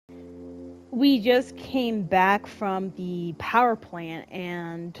We just came back from the power plant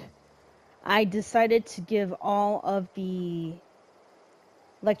and I decided to give all of the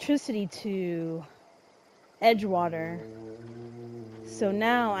electricity to Edgewater. So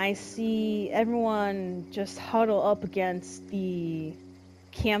now I see everyone just huddle up against the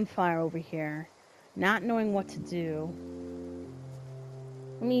campfire over here, not knowing what to do.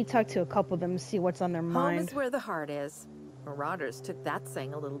 Let me talk to a couple of them and see what's on their Home mind. is where the heart is. Marauders took that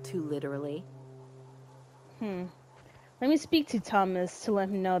saying a little too literally. Let me speak to Thomas to let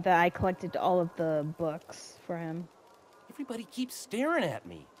him know that I collected all of the books for him. Everybody keeps staring at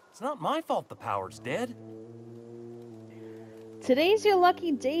me. It's not my fault the power's dead. Today's your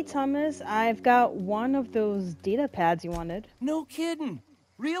lucky day, Thomas. I've got one of those data pads you wanted. No kidding.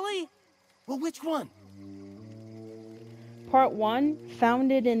 Really? Well, which one? Part 1,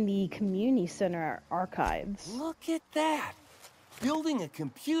 founded in the Community Center archives. Look at that. Building a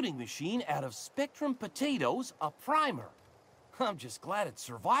computing machine out of Spectrum potatoes, a primer. I'm just glad it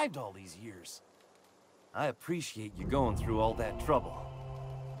survived all these years. I appreciate you going through all that trouble.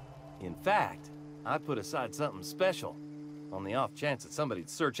 In fact, I put aside something special, on the off chance that somebody'd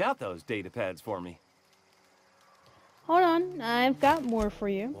search out those data pads for me. Hold on, I've got more for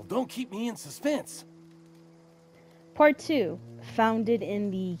you. Well, don't keep me in suspense. Part 2, founded in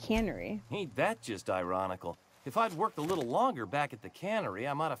the cannery. Ain't that just ironical? If I'd worked a little longer back at the cannery,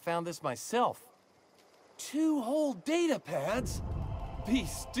 I might have found this myself. 2 whole data pads? Be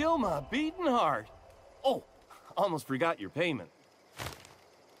still my beating heart. Oh, almost forgot your payment.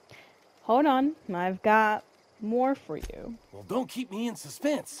 Hold on, I've got more for you. Well, don't keep me in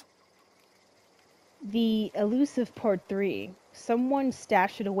suspense. The elusive Part 3. Someone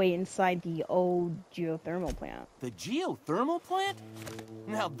stashed it away inside the old geothermal plant. The geothermal plant?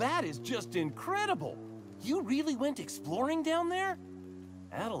 Now that is just incredible. You really went exploring down there?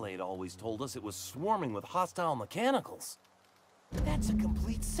 Adelaide always told us it was swarming with hostile mechanicals. That's a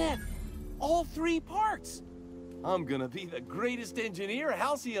complete set. All 3 parts. I'm gonna be the greatest engineer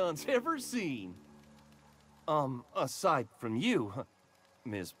Halcyon's ever seen. Aside from you,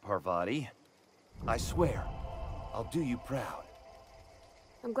 Ms. Parvati, I swear, I'll do you proud.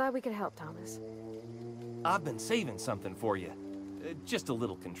 I'm glad we could help, Thomas. I've been saving something for you. Just a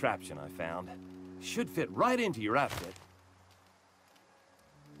little contraption I found. Should fit right into your outfit.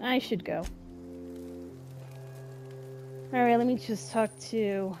 I should go. Alright, let me just talk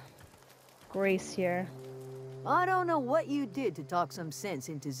to Grace here. I don't know what you did to talk some sense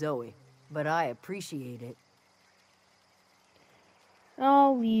into Zoe, but I appreciate it.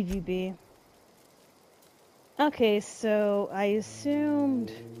 I'll leave you be. Okay, so I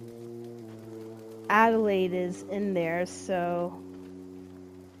assumed Adelaide is in there, so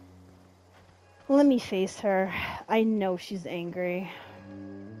let me face her. I know she's angry.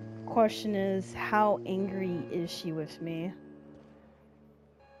 Question is, how angry is she with me?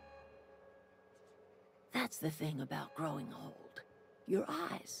 That's the thing about growing old. Your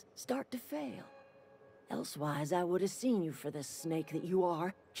eyes start to fail. Elsewise, I would have seen you for the snake that you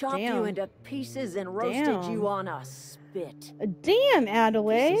are, chopped you Damn. into pieces and roasted Damn. you on a spit. Damn,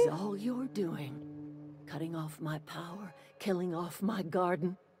 Adelaide! This is all you're doing. Cutting off my power, killing off my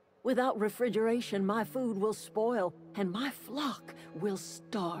garden. Without refrigeration, my food will spoil, and my flock will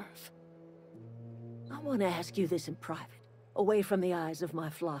starve. I want to ask you this in private, away from the eyes of my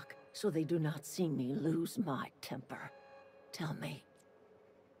flock, so they do not see me lose my temper. Tell me,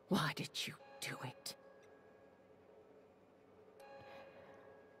 why did you do it?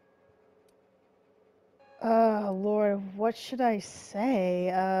 Oh, Lord, what should I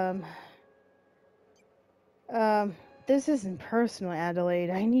say? This isn't personal, Adelaide.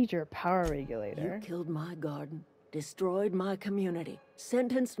 I need your power regulator. You killed my garden, destroyed my community,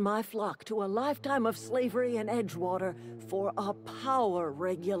 sentenced my flock to a lifetime of slavery in Edgewater for a power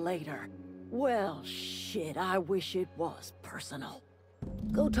regulator. Well, shit, I wish it was personal.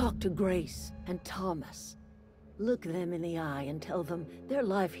 Go talk to Grace and Thomas. Look them in the eye and tell them their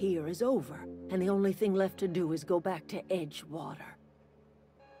life here is over, and the only thing left to do is go back to Edgewater.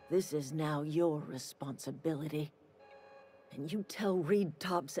 This is now your responsibility. And you tell Reed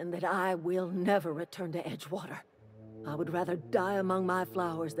Thompson that I will never return to Edgewater. I would rather die among my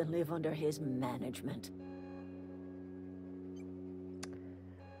flowers than live under his management.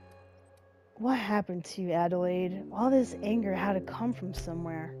 What happened to you, Adelaide? All this anger had to come from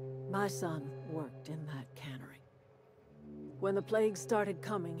somewhere. My son worked in that cannery. When the plague started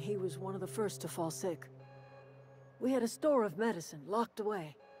coming, he was one of the first to fall sick. We had a store of medicine locked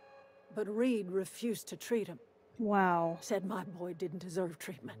away, but Reed refused to treat him. Wow. Said my boy didn't deserve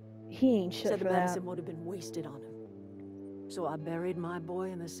treatment. He ain't shit Said for the that. medicine would have been wasted on him. So I buried my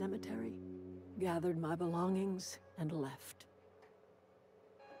boy in the cemetery gathered my belongings, and left.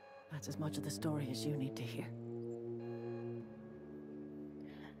 That's as much of the story as you need to hear.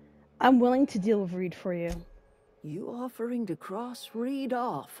 I'm willing to deal with Reed for you. You offering to cross Reed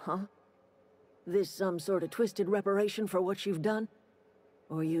off, huh? This some sort of twisted reparation for what you've done?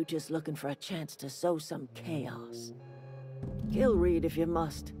 Or you just looking for a chance to sow some chaos? Kill Reed if you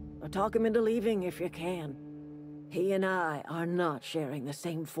must, or talk him into leaving if you can. He and I are not sharing the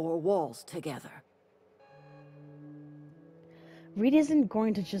same four walls together. Reed isn't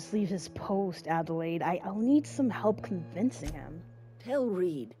going to just leave his post, Adelaide. I'll need some help convincing him. Tell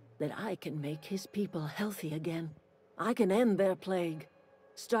Reed that I can make his people healthy again. I can end their plague.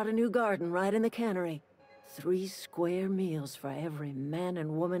 Start a new garden right in the cannery. 3 square meals for every man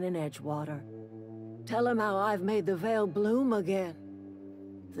and woman in Edgewater. Tell him how I've made the Vale bloom again.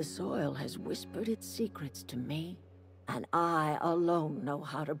 The soil has whispered its secrets to me, and I alone know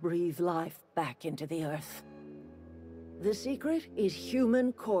how to breathe life back into the earth. The secret is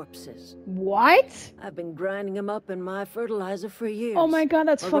human corpses. What? I've been grinding them up in my fertilizer for years. Oh my god,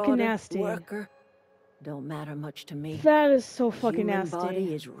 that's fucking Marauder, nasty. Worker, don't matter much to me. That is so The fucking human nasty.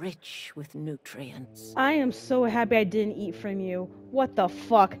 body is rich with nutrients. I am so happy I didn't eat from you. What the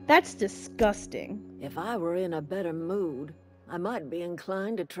fuck? That's disgusting. If I were in a better mood, I might be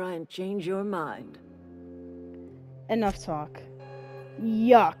inclined to try and change your mind. Enough talk.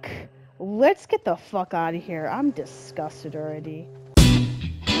 Yuck. Let's get the fuck out of here. I'm disgusted already.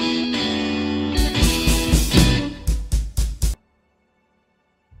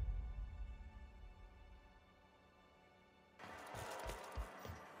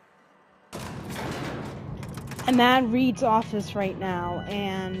 I'm at Reed's office right now,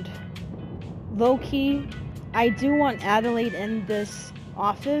 and low-key, I do want Adelaide in this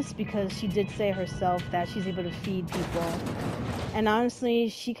office because she did say herself that she's able to feed people. And honestly,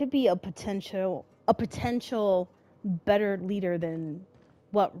 she could be a potential better leader than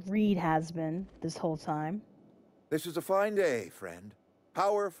what Reed has been this whole time. This is a fine day, friend.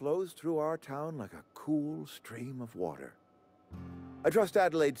 Power flows through our town like a cool stream of water. I trust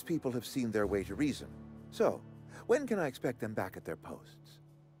Adelaide's people have seen their way to reason. So, when can I expect them back at their posts?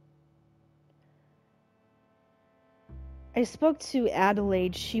 I spoke to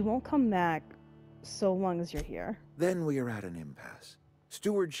Adelaide. She won't come back so long as you're here. Then we are at an impasse.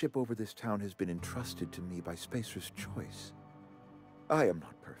 Stewardship over this town has been entrusted to me by Spacer's Choice. I am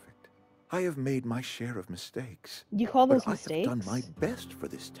not perfect. I have made my share of mistakes. You call those but mistakes? I have done my best for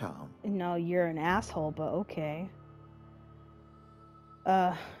this town. No, you're an asshole, but okay.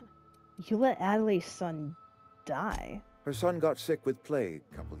 You let Adelaide's son die. Her son got sick with plague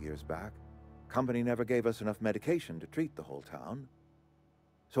a couple years back. Company never gave us enough medication to treat the whole town.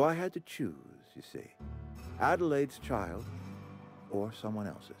 So I had to choose, you see. Adelaide's child or someone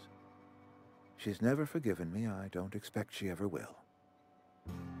else's. She's never forgiven me. I don't expect she ever will.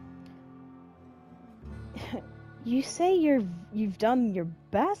 You say you've done your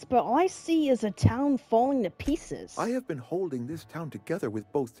best, but all I see is a town falling to pieces. I have been holding this town together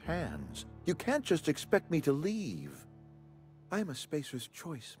with both hands. You can't just expect me to leave. I am a Spacer's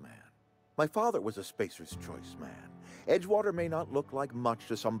Choice man. My father was a Spacer's Choice man. Edgewater may not look like much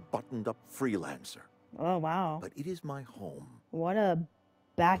to some buttoned-up freelancer. Oh, wow. But it is my home. What a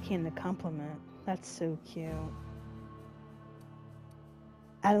backhanded compliment. That's so cute.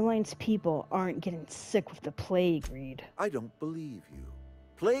 Adelaide's people aren't getting sick with the plague, Reed. I don't believe you.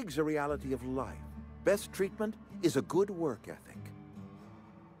 Plague's a reality of life. Best treatment is a good work ethic.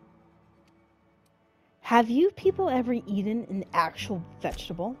 Have you people ever eaten an actual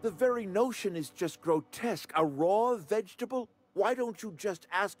vegetable? The very notion is just grotesque. A raw vegetable? Why don't you just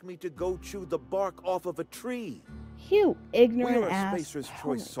ask me to go chew the bark off of a tree? You ignorant We're a ass. Spacer's Oh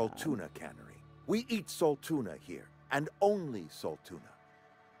Choice my God. Saltuna cannery. We eat Saltuna here, and only Saltuna.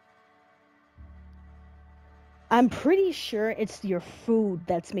 I'm pretty sure it's your food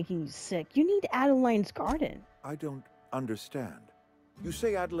that's making you sick. You need Adelaide's garden. I don't understand. You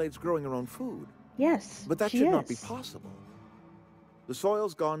say Adelaide's growing her own food, Yes, but that she should not be is. possible. The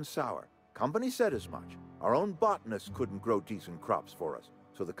soil's gone sour. Company said as much. Our own botanists couldn't grow decent crops for us,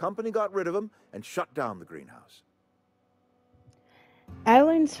 so the company got rid of them and shut down the greenhouse.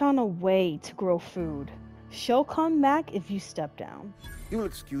 Adelaide's found a way to grow food. She'll come back if you step down. You will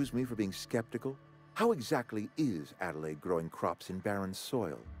excuse me for being skeptical. How exactly is Adelaide growing crops in barren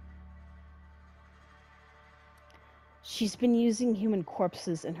soil? She's been using human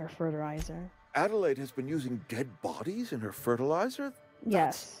corpses in her fertilizer. Adelaide has been using dead bodies in her fertilizer?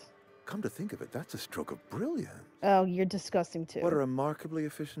 Yes. Come to think of it, that's a stroke of brilliance. Oh, you're disgusting too. What a remarkably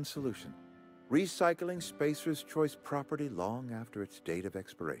efficient solution. Recycling Spacer's Choice property long after its date of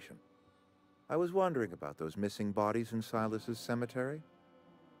expiration. I was wondering about those missing bodies in Silas's cemetery.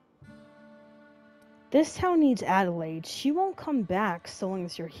 This town needs Adelaide. She won't come back so long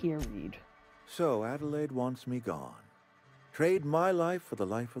as you're here, Reed. So Adelaide wants me gone. Trade my life for the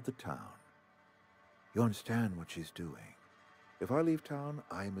life of the town. You understand what she's doing. If I leave town,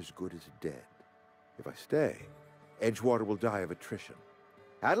 I am as good as dead. If I stay, Edgewater will die of attrition.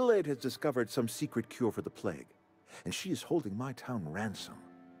 Adelaide has discovered some secret cure for the plague, and she is holding my town ransom.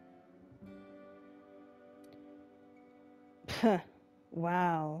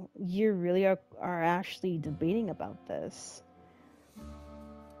 Wow, you really are actually debating about this.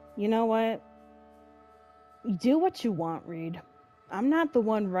 You know what? Do what you want, Reed. I'm not the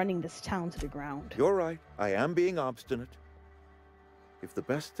one running this town to the ground. You're right. I am being obstinate. If the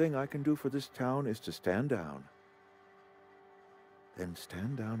best thing I can do for this town is to stand down, then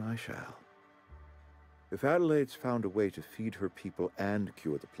stand down I shall. If Adelaide's found a way to feed her people and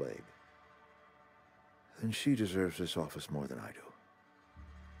cure the plague, then she deserves this office more than I do.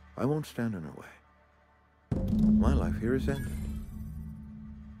 I won't stand in her way. My life here is ended.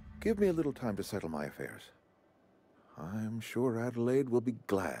 Give me a little time to settle my affairs. I'm sure Adelaide will be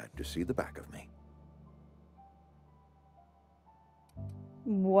glad to see the back of me.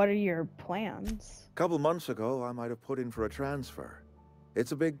 What are your plans? A couple months ago, I might have put in for a transfer.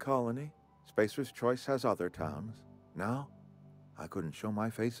 It's a big colony. Spacer's Choice has other towns. Now, I couldn't show my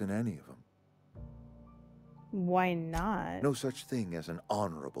face in any of them. Why not? No such thing as an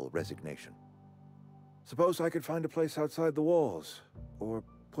honorable resignation. Suppose I could find a place outside the walls, or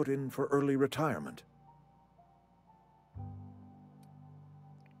put in for early retirement.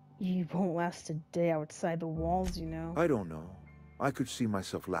 You won't last a day outside the walls, you know. I don't know. I could see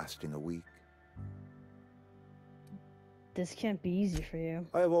myself lasting a week. This can't be easy for you.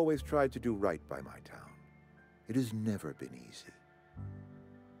 I have always tried to do right by my town. It has never been easy.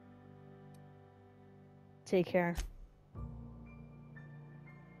 Take care.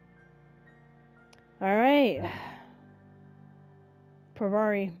 All right.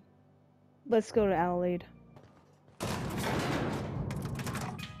 Pravari, let's go to Adelaide.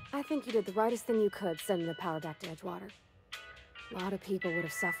 I think you did the rightest thing you could sending the power back to Edgewater. A lot of people would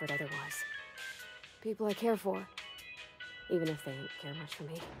have suffered otherwise. People I care for, even if they don't care much for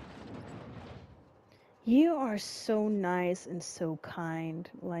me. You are so nice and so kind.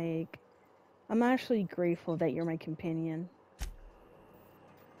 Like, I'm actually grateful that you're my companion.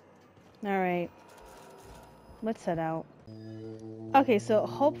 Alright. Let's head out. Okay, so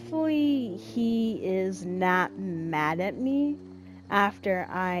hopefully he is not mad at me after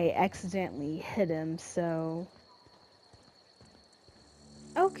I accidentally hit him, so...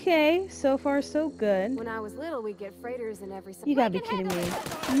 Okay, so far so good. When I was little, we'd get freighters in every... You gotta be kidding me.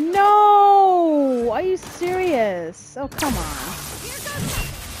 No! Are you serious? Oh, come on.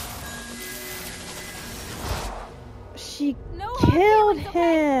 She killed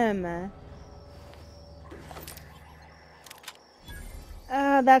him!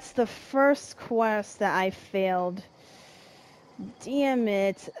 That's the first quest that I failed. Damn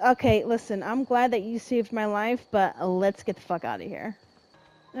it. Okay, listen, I'm glad that you saved my life, but let's get the fuck out of here.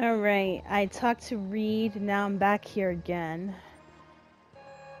 Alright, I talked to Reed, now I'm back here again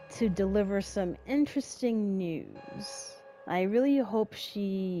to deliver some interesting news. I really hope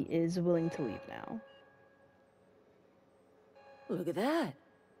she is willing to leave now. Look at that.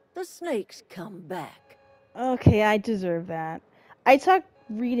 The snake's come back. Okay, I deserve that. I talked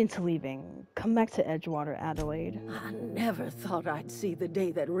Reed into leaving. Come back to Edgewater, Adelaide. I never thought I'd see the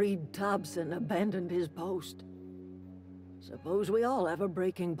day that Reed Thompson abandoned his post. Suppose we all have a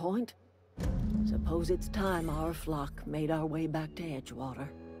breaking point. Suppose it's time our flock made our way back to Edgewater.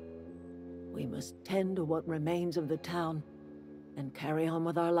 We must tend to what remains of the town and carry on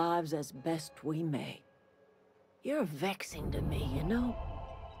with our lives as best we may. You're vexing to me, you know?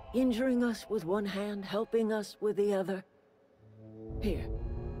 Injuring us with one hand, helping us with the other. Here,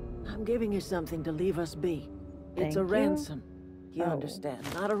 I'm giving you something to leave us be. It's a ransom. You understand,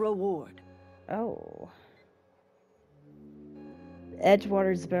 not a reward. Oh.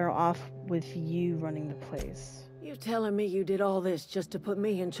 Edgewater's better off with you running the place. You telling me you did all this just to put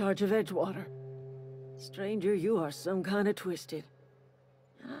me in charge of Edgewater? Stranger, you are some kind of twisted.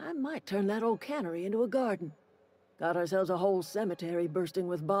 I might turn that old cannery into a garden. Got ourselves a whole cemetery bursting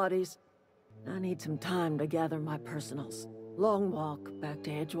with bodies. I need some time to gather my personals. Long walk back to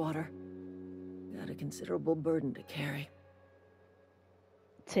Edgewater. Got a considerable burden to carry.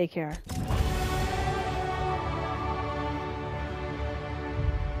 Take care.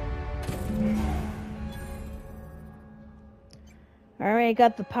 Alright,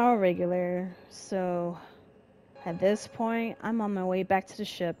 got the power regulator, so at this point, I'm on my way back to the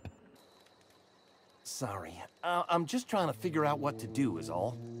ship. Sorry. I'm just trying to figure out what to do is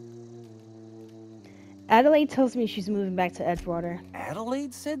all. Adelaide tells me she's moving back to Edgewater.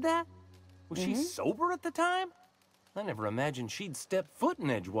 Adelaide said that? Was she sober at the time? I never imagined she'd step foot in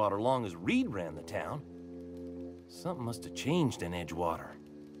Edgewater long as Reed ran the town. Something must have changed in Edgewater.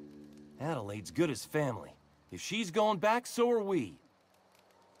 Adelaide's good as family. If she's going back, so are we.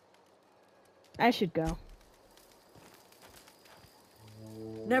 I should go.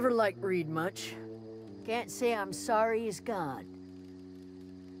 Never liked Reed much. Can't say I'm sorry he's gone.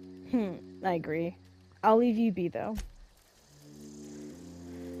 I agree. I'll leave you be, though.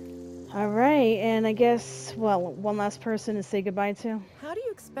 Alright, and I guess, well, one last person to say goodbye to. How do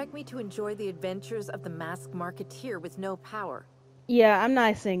you expect me to enjoy the adventures of the masked marketeer with no power? Yeah, I'm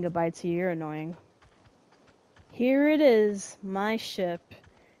not saying goodbye to you. You're annoying. Here it is, my ship.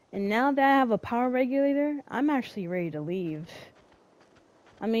 And now that I have a power regulator, I'm actually ready to leave.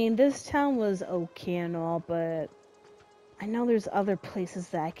 I mean, this town was okay and all, but I know there's other places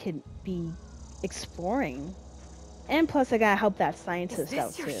that I could be exploring. And plus, I gotta help that scientist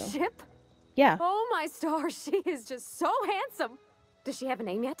out too. Is this your ship? Yeah. Oh my stars, she is just so handsome. Does she have a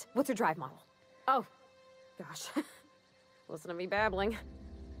name yet? What's her drive model? Oh, gosh. Listen to me babbling.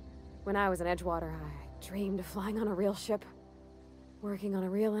 When I was in Edgewater, I dreamed of flying on a real ship, working on a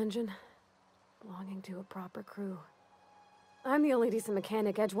real engine, belonging to a proper crew. I'm the only decent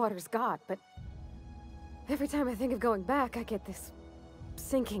mechanic Edgewater's got, but every time I think of going back, I get this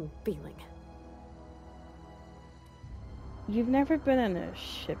sinking feeling. You've never been in a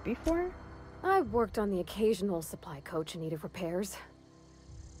ship before? I've worked on the occasional supply coach in need of repairs.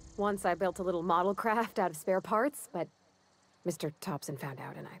 Once I built a little model craft out of spare parts, but Mr. Thompson found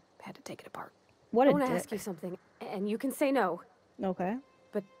out and I had to take it apart. What I a want to dick. ask you something, and you can say no, Okay.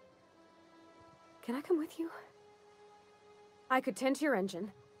 but can I come with you? I could tend to your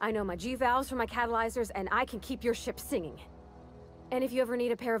engine. I know my G-valves for my catalyzers, and I can keep your ship singing. And if you ever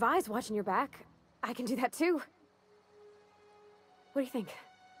need a pair of eyes watching your back, I can do that too. What do you think?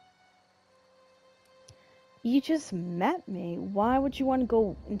 You just met me. Why would you want to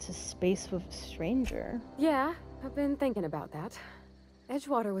go into space with a stranger? Yeah, I've been thinking about that.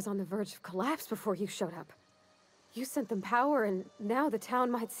 Edgewater was on the verge of collapse before you showed up. You sent them power, and now the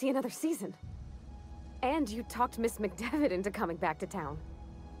town might see another season. And you talked Miss McDevitt into coming back to town.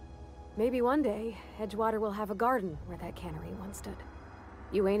 Maybe one day, Edgewater will have a garden where that cannery once stood.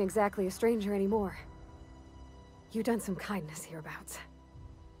 You ain't exactly a stranger anymore. You've done some kindness hereabouts.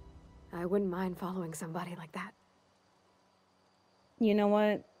 I wouldn't mind following somebody like that. You know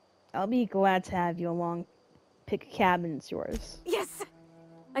what? I'll be glad to have you along. Pick a cabin, it's yours. Yes!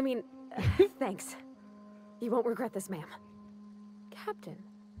 I mean, thanks. You won't regret this, ma'am. Captain.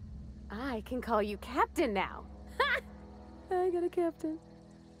 I can call you Captain now. Ha! I got a captain.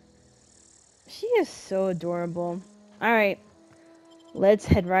 She is so adorable. Alright. Let's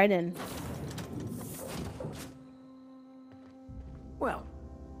head right in. Well,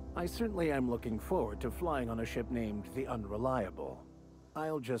 I certainly am looking forward to flying on a ship named the Unreliable.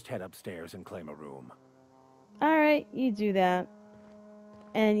 I'll just head upstairs and claim a room. Alright, you do that.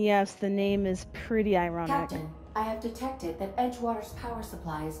 And yes, the name is pretty ironic. Captain, I have detected that Edgewater's power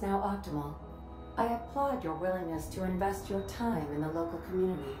supply is now optimal. I applaud your willingness to invest your time in the local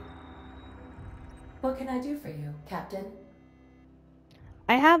community. What can I do for you, Captain?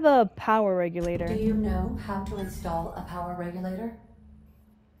 I have a power regulator. Do you know how to install a power regulator?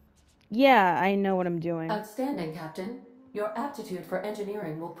 Yeah, I know what I'm doing. Outstanding, Captain. Your aptitude for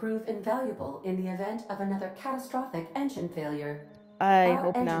engineering will prove invaluable in the event of another catastrophic engine failure. I Our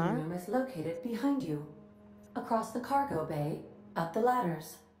hope engine not. room is located behind you, across the cargo bay, up the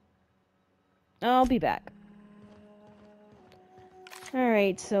ladders. I'll be back.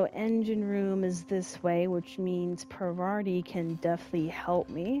 Alright, so engine room is this way, which means Parvati can definitely help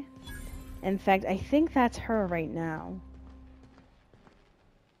me. In fact, I think that's her right now.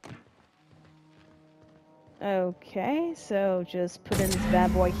 Okay, so just put in this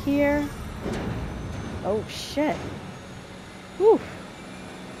bad boy here. Oh shit. Whew.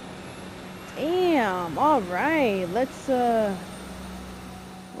 Damn, alright, let's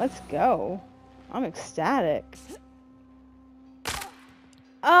go. I'm ecstatic.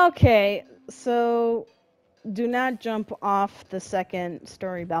 Okay, so do not jump off the second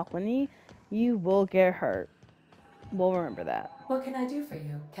story balcony. You will get hurt. We'll remember that. What can I do for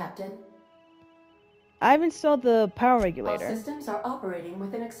you, Captain? I've installed the power All regulator. systems are operating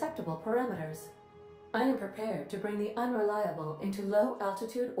within acceptable parameters. I am prepared to bring the Unreliable into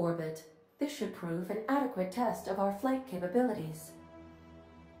low-altitude orbit. This should prove an adequate test of our flight capabilities.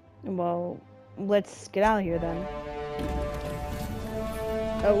 Well, let's get out of here then.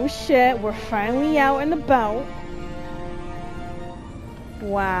 Oh shit, we're finally out and about.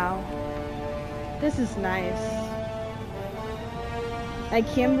 Wow. This is nice. I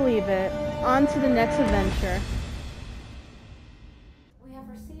can't believe it. On to the next adventure. We have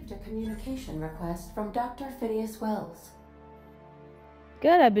received a communication request from Dr. Phineas Wells.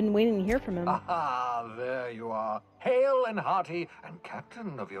 Good, I've been waiting to hear from him. Ah, there you are. Hale and hearty, and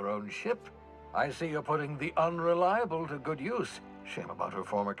captain of your own ship. I see you're putting the Unreliable to good use. Shame about her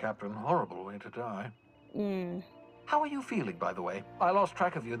former captain. Horrible way to die. How are you feeling, by the way? I lost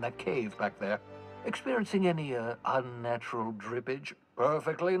track of you in that cave back there. Experiencing any, unnatural drippage?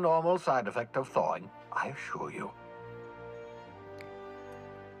 Perfectly normal side effect of thawing, I assure you.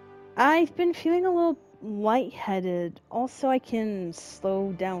 I've been feeling a little lightheaded. Also, I can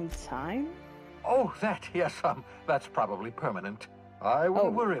slow down time? Oh, that, yes, that's probably permanent. I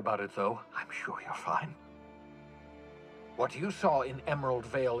wouldn't Oh. worry about it, though. I'm sure you're fine. What you saw in Emerald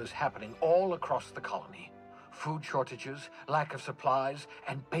Vale is happening all across the colony. Food shortages, lack of supplies,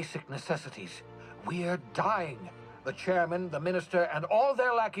 and basic necessities. We're dying. The chairman, the minister, and all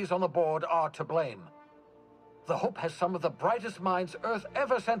their lackeys on the board are to blame. The Hope has some of the brightest minds Earth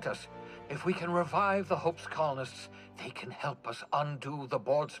ever sent us. If we can revive the Hope's colonists, they can help us undo the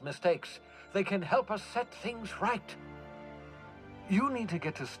board's mistakes. They can help us set things right. You need to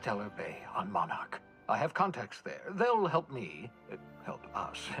get to Stellar Bay on Monarch. I have contacts there. They'll help me, help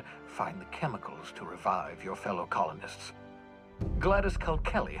us, find the chemicals to revive your fellow colonists. Gladys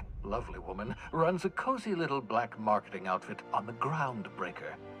Kelly, lovely woman, runs a cozy little black marketing outfit on the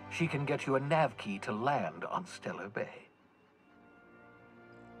Groundbreaker. She can get you a nav key to land on Stellar Bay.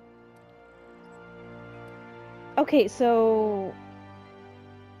 Okay, so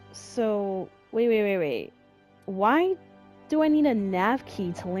wait. Why do I need a nav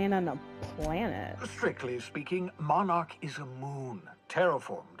key to land on a planet? Strictly speaking, Monarch is a moon,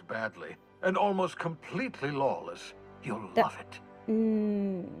 terraformed badly, and almost completely lawless. You'll love it.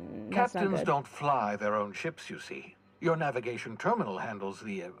 That's not Captains good. don't fly their own ships, you see. Your navigation terminal handles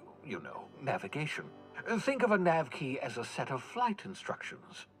the, navigation. Think of a nav key as a set of flight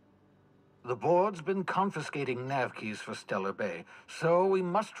instructions. The board's been confiscating nav keys for Stellar Bay, so we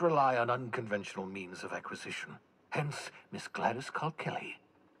must rely on unconventional means of acquisition. Hence, Miss Gladys Kelly.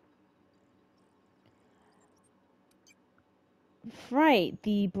 Right,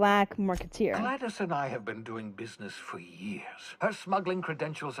 the black marketeer. Gladys and I have been doing business for years. Her smuggling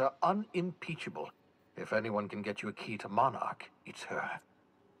credentials are unimpeachable. If anyone can get you a key to Monarch, it's her.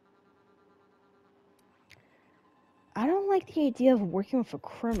 I don't like the idea of working with a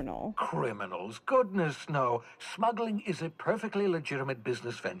criminal. Criminals? Goodness, no. Smuggling is a perfectly legitimate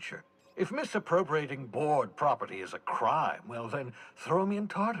business venture. If misappropriating board property is a crime, well then, throw me in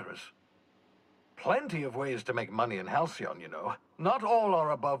Tartarus. Plenty of ways to make money in Halcyon, you know. Not all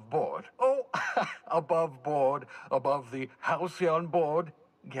are above board. Oh, above board, above the Halcyon board.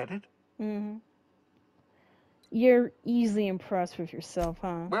 Get it? You're easily impressed with yourself,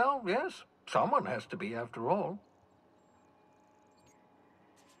 huh? Well, yes. Someone has to be, after all.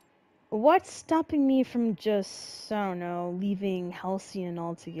 What's stopping me from just, I don't know, leaving Halcyon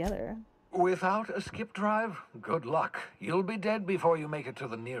altogether? Without a skip drive, good luck. You'll be dead before you make it to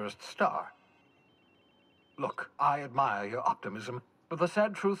the nearest star. Look, I admire your optimism, but the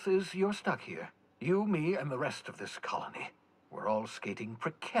sad truth is you're stuck here. You, me, and the rest of this colony. We're all skating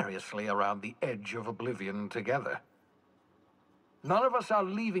precariously around the edge of oblivion together. None of us are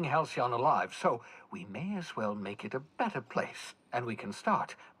leaving Halcyon alive, so we may as well make it a better place, and we can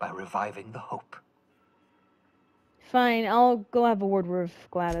start by reviving the Hope. Fine, I'll go have a word with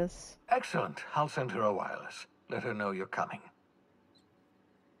Gladys. Excellent. I'll send her a wireless. Let her know you're coming.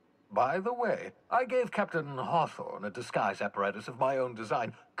 By the way, I gave Captain Hawthorne a disguise apparatus of my own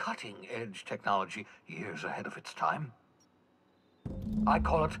design, cutting-edge technology, years ahead of its time. I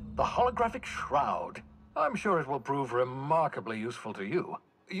call it the Holographic Shroud. I'm sure it will prove remarkably useful to you.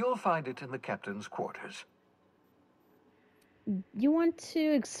 You'll find it in the captain's quarters. You want to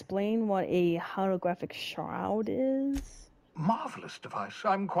explain what a holographic shroud is? Marvelous device.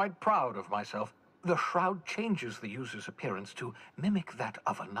 I'm quite proud of myself. The shroud changes the user's appearance to mimic that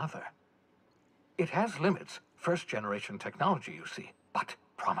of another. It has limits. First-generation technology, you see, but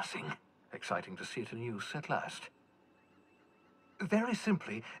promising. Exciting to see it in use at last. Very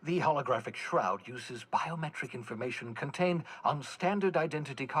simply, the holographic shroud uses biometric information contained on standard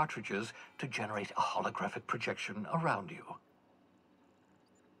identity cartridges to generate a holographic projection around you.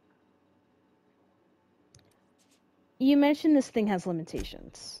 You mentioned this thing has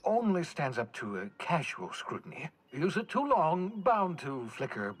limitations. Only stands up to a casual scrutiny. Use it too long, bound to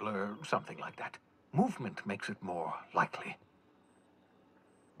flicker, blur, something like that. Movement makes it more likely.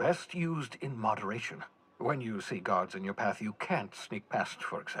 Best used in moderation. When you see guards in your path you can't sneak past,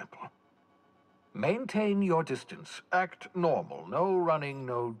 for example. Maintain your distance. Act normal. No running,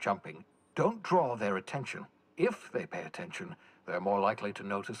 no jumping. Don't draw their attention. If they pay attention, they're more likely to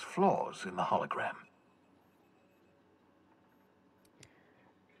notice flaws in the hologram.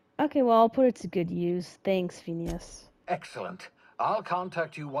 Okay, well, I'll put it to good use. Thanks, Phineas. Excellent. I'll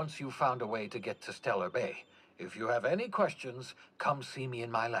contact you once you've found a way to get to Stellar Bay. If you have any questions, come see me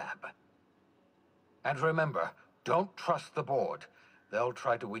in my lab. And remember, don't trust the board. They'll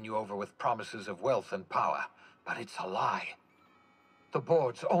try to win you over with promises of wealth and power, but it's a lie. The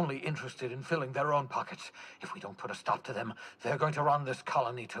board's only interested in filling their own pockets. If we don't put a stop to them, they're going to run this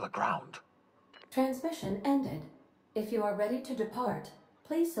colony to the ground. Transmission ended. If you are ready to depart,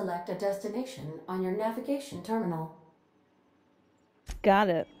 please select a destination on your navigation terminal. Got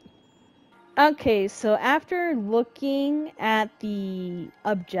it. Okay, so after looking at the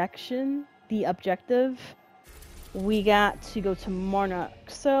objective, we got to go to Monarch.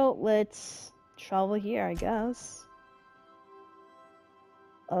 So let's travel here, I guess.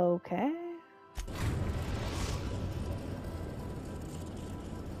 Okay.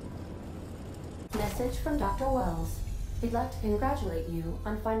 Message from Dr. Wells. He'd like to congratulate you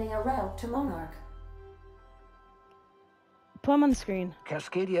on finding a route to Monarch. Put them on the screen.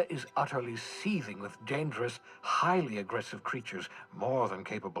 Cascadia is utterly seething with dangerous, highly aggressive creatures, more than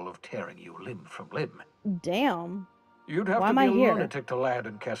capable of tearing you limb from limb. Damn. You'd have Why to am be I a here? lunatic to land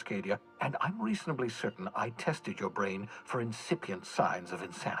in Cascadia, and I'm reasonably certain I tested your brain for incipient signs of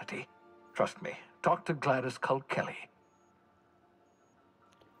insanity. Trust me, talk to Gladys Culkelly.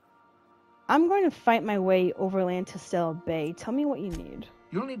 I'm going to fight my way overland to Stellar Bay. Tell me what you need.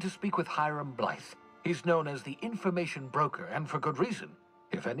 You'll need to speak with Hiram Blythe. He's known as the information broker, and for good reason.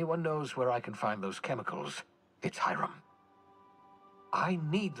 If anyone knows where I can find those chemicals, it's Hiram. I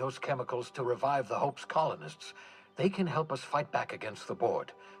need those chemicals to revive the Hope's colonists. They can help us fight back against the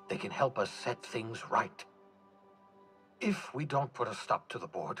board. They can help us set things right. If we don't put a stop to the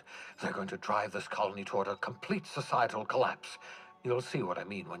board, they're going to drive this colony toward a complete societal collapse. You'll see what I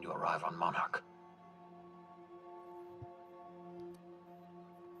mean when you arrive on Monarch.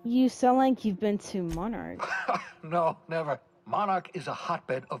 You sound like you've been to Monarch. No, never. Monarch is a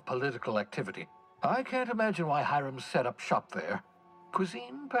hotbed of political activity. I can't imagine why Hiram set up shop there.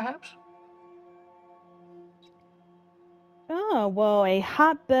 Cuisine, perhaps? Oh, well, a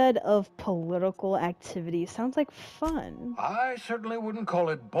hotbed of political activity. Sounds like fun. I certainly wouldn't call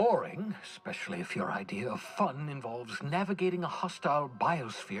it boring, especially if your idea of fun involves navigating a hostile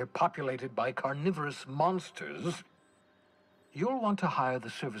biosphere populated by carnivorous monsters. You'll want to hire the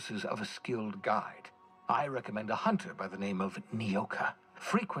services of a skilled guide. I recommend a hunter by the name of Nyoka.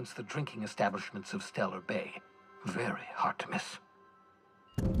 Frequents the drinking establishments of Stellar Bay. Very hard to miss.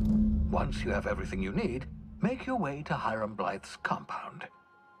 Once you have everything you need, make your way to Hiram Blythe's compound.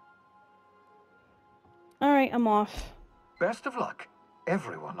 All right, I'm off. Best of luck.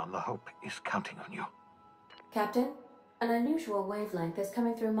 Everyone on the Hope is counting on you. Captain, an unusual wavelength is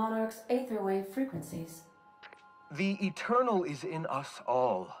coming through Monarch's aether wave frequencies. The eternal is in us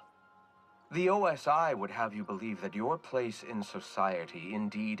all. The OSI would have you believe that your place in society,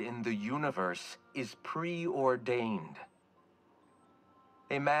 indeed in the universe, is preordained.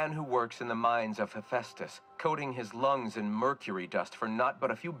 A man who works in the mines of Hephaestus, coating his lungs in mercury dust for not but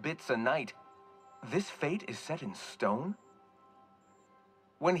a few bits a night. This fate is set in stone?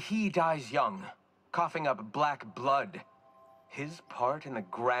 When he dies young, coughing up black blood, his part in the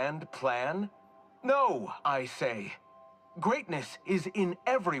grand plan? No, I say. Greatness is in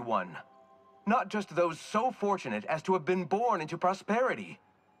everyone, not just those so fortunate as to have been born into prosperity.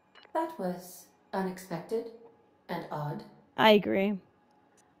 That was unexpected and odd. I agree.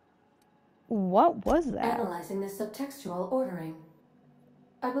 What was that? Analyzing the subtextual ordering.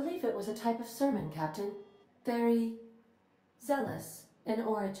 I believe it was a type of sermon, Captain. Very zealous in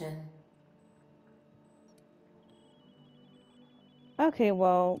origin. Okay,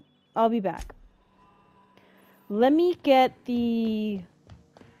 well, I'll be back. Let me get the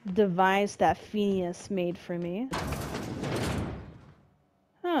device that Phineas made for me.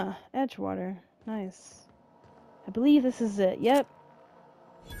 Huh, Edgewater. Nice. I believe this is it. Yep.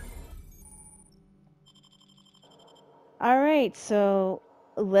 Alright, so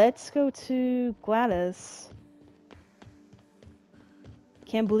let's go to Gladys.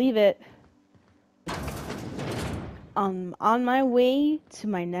 Can't believe it. I'm on my way to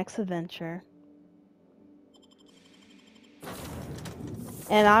my next adventure.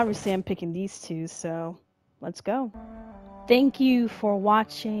 And obviously I'm picking these two, so let's go. Thank you for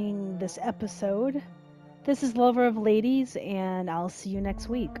watching this episode. This is Lover of Ladies, and I'll see you next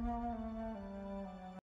week.